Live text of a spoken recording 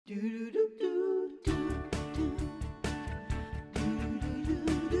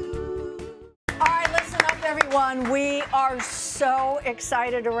Everyone, we are so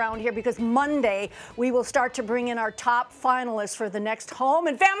excited around here because Monday we will start to bring in our top finalists for the next Home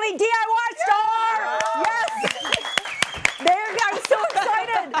and Family DIY Star. Yes! I'm so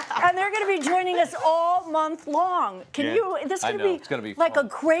excited, and they're going to be joining us all month long. This is going to be like fun. A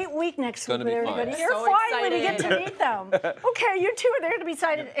great week next week with everybody. You're so finally to get to meet them. Okay, you two are there to be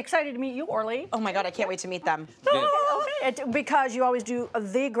excited to meet you, Orly. Oh my God, I can't wait to meet them. Because you always do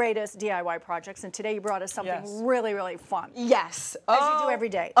the greatest DIY projects, and today you brought us something really, really fun. Yes, as you do every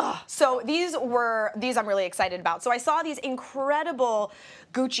day. So these I'm really excited about. So I saw these incredible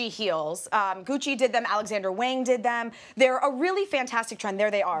Gucci heels. Gucci did them. Alexander Wang did them. They're a really fantastic trend. There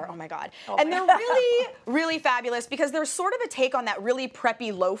they are. Oh my God. And they're really, really fabulous because they're sort of a take on that really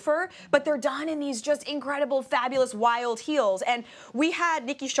preppy loafer, but they're done in these just incredible, fabulous, wild heels. And we had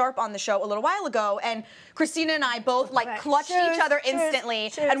Nikki Sharp on the show a little while ago, and Christina and I both clutched each other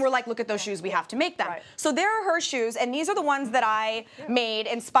instantly, and we're like, look at those shoes, we have to make them. So there are her shoes, and these are the ones that I made,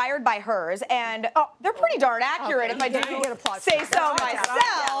 inspired by hers, and they're pretty darn accurate if I do say so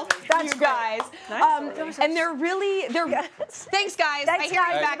myself, you guys. And they're really, thanks guys. Thanks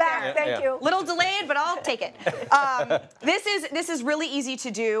guys, back there. Thank you. Little delayed, but I'll take it. This is really easy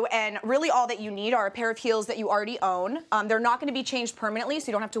to do, and really all that you need are a pair of heels that you already own. They're not going to be changed permanently, so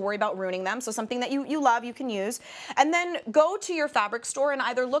you don't have to worry about ruining them. So something that you love, you can use. And then go to your fabric store and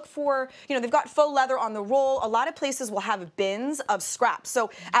either look for, they've got faux leather on the roll. A lot of places will have bins of scraps.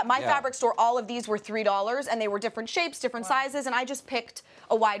 So at my fabric store, all of these were $3, and they were different shapes, different sizes, and I just picked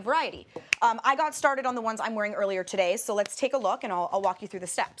a wide variety. I got started on the ones I'm wearing earlier today, so let's take a look and I'll walk you through the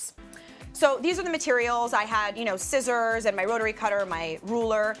steps. So these are the materials. I had, scissors and my rotary cutter, my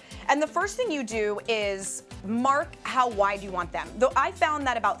ruler. And the first thing you do is mark how wide you want them. Though I found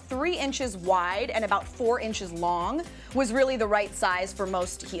that about 3 inches wide and about 4 inches long was really the right size for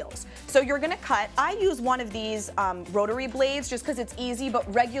most heels. So you're gonna cut. I use one of these rotary blades just because it's easy,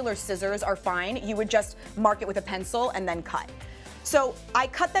 but regular scissors are fine. You would just mark it with a pencil and then cut. So I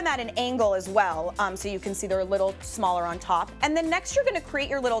cut them at an angle as well, so you can see they're a little smaller on top. And then next you're gonna create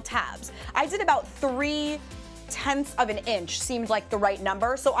your little tabs. I did about 3/10 of an inch, seemed like the right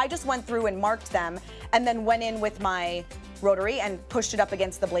number. So I just went through and marked them and then went in with my rotary and pushed it up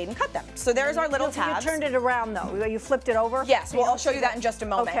against the blade and cut them. So there's our little tabs. You turned it around though, you flipped it over? Yes, well I'll show you that in just a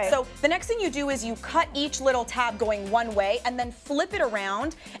moment. Okay. So the next thing you do is you cut each little tab going one way and then flip it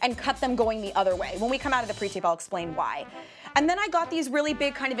around and cut them going the other way. When we come out of the pre-tape, I'll explain why. And then I got these really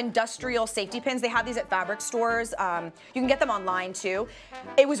big kind of industrial safety pins. They have these at fabric stores. You can get them online too.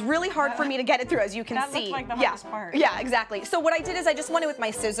 It was really hard for me to get it through, as you can see. That looks like the hardest part. Yeah, exactly. So what I did is I just went in with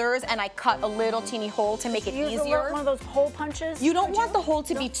my scissors and I cut a little teeny hole to make it easier. One of those hole punches? You don't want the hole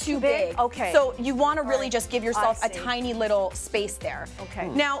to be too big. Okay. So you want to really just give yourself a tiny little space there. Okay.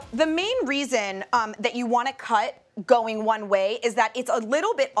 Now, the main reason that you want to cut going one way is that it's a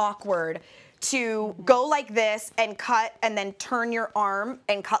little bit awkward to go like this and cut and then turn your arm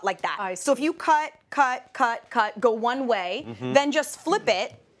and cut like that. So if you cut, go one way, then just flip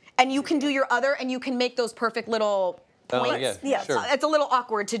it and you can do your other and you can make those perfect little points. Sure. It's a little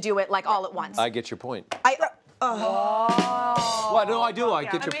awkward to do it like all at once. I get your point. Well, no, I do. I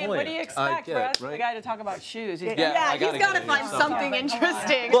get your point. What do you expect for us, the guy to talk about shoes? He's got to find something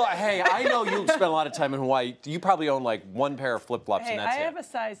interesting. Well, hey, I know you spent a lot of time in Hawaii. You probably own like one pair of flip-flops and that's it. I have a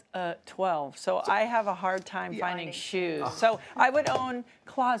size 12, so I have a hard time finding shoes. So I would own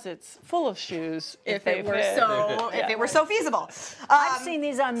closets full of shoes if it were so feasible. I've seen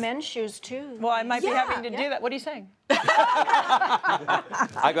these on men's shoes too. Well, I might be having to do that. What are you saying?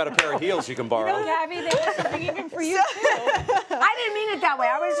 I got a pair of heels you can borrow. Gabby, they were something even for you too. I didn't mean it that way.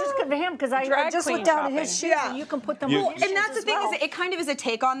 I was just good for him because I just looked down at his shoes and you can put them on. And that's the thing is it kind of is a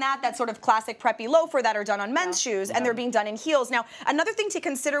take on that sort of classic preppy loafer that are done on men's shoes and they're being done in heels. Now, another thing to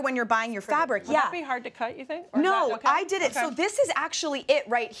consider when you're buying your fabric, Would that be hard to cut, you think? No, I did it. So this is actually it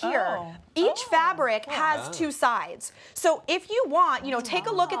right here. Each fabric has 2 sides. So if you want, take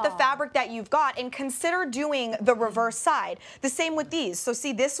a look at the fabric that you've got and consider doing the reverse side. The same with these. So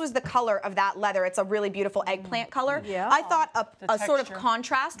see, this was the color of that leather. It's a really beautiful eggplant color. I thought a sort of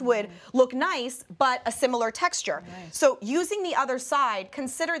contrast would look nice, but a similar texture. So using the other side,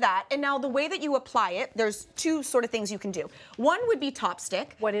 consider that. And now the way that you apply it, there's 2 sort of things you can do. One would be top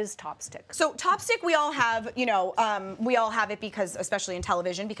stick. What is top stick? So top stick, we all have, we all have it because, especially in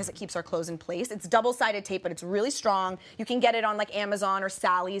television, because it keeps our clothes in place. It's double-sided tape, but it's really strong. You can get it on like Amazon or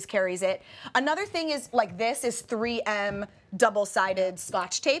Sally's carries it. Another thing is like this is 3M double-sided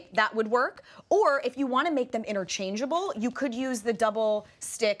Scotch tape, that would work. Or if you want to make them interchangeable, you could use the double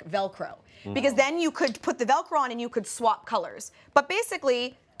stick Velcro. Because then you could put the Velcro on and you could swap colors. But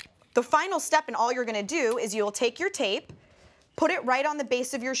basically, the final step and all you're gonna do is you'll take your tape, put it right on the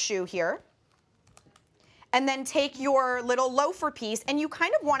base of your shoe here, and then take your little loafer piece, and you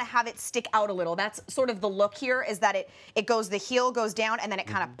kind of want to have it stick out a little. That's sort of the look here, is that it goes, the heel goes down, and then it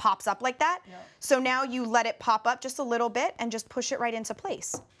kind of pops up like that. So now you let it pop up just a little bit and just push it right into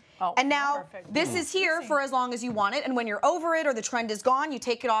place. Oh, and now perfect. this is here for as long as you want it, and when you're over it or the trend is gone, you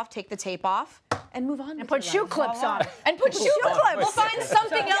take it off, take the tape off, and move on. And put shoe clips on. And put shoe clips. We'll find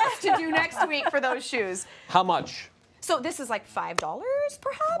something else to do next week for those shoes. How much? So this is like $5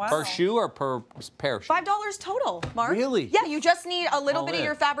 perhaps? Wow. Per shoe or per pair of shoes? $5 total, Mark. Really? Yeah, you just need a little All bit of in.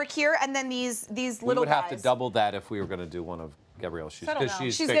 your fabric here, and then these We little would have to guys. double that if we were going to do one of Gabrielle's shoes. Settle 'Cause down.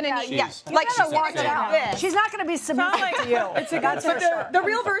 She's big. gonna need, yeah, She's- like gotta she's walk gonna it out. do this. She's not going to be submissive to you. It's a That's good for sure. The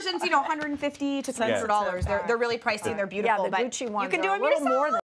real versions, you know, $150 to $300. Yeah. They're really pricey and they're beautiful. Yeah, the but Gucci ones you can do are them a little yourself. more than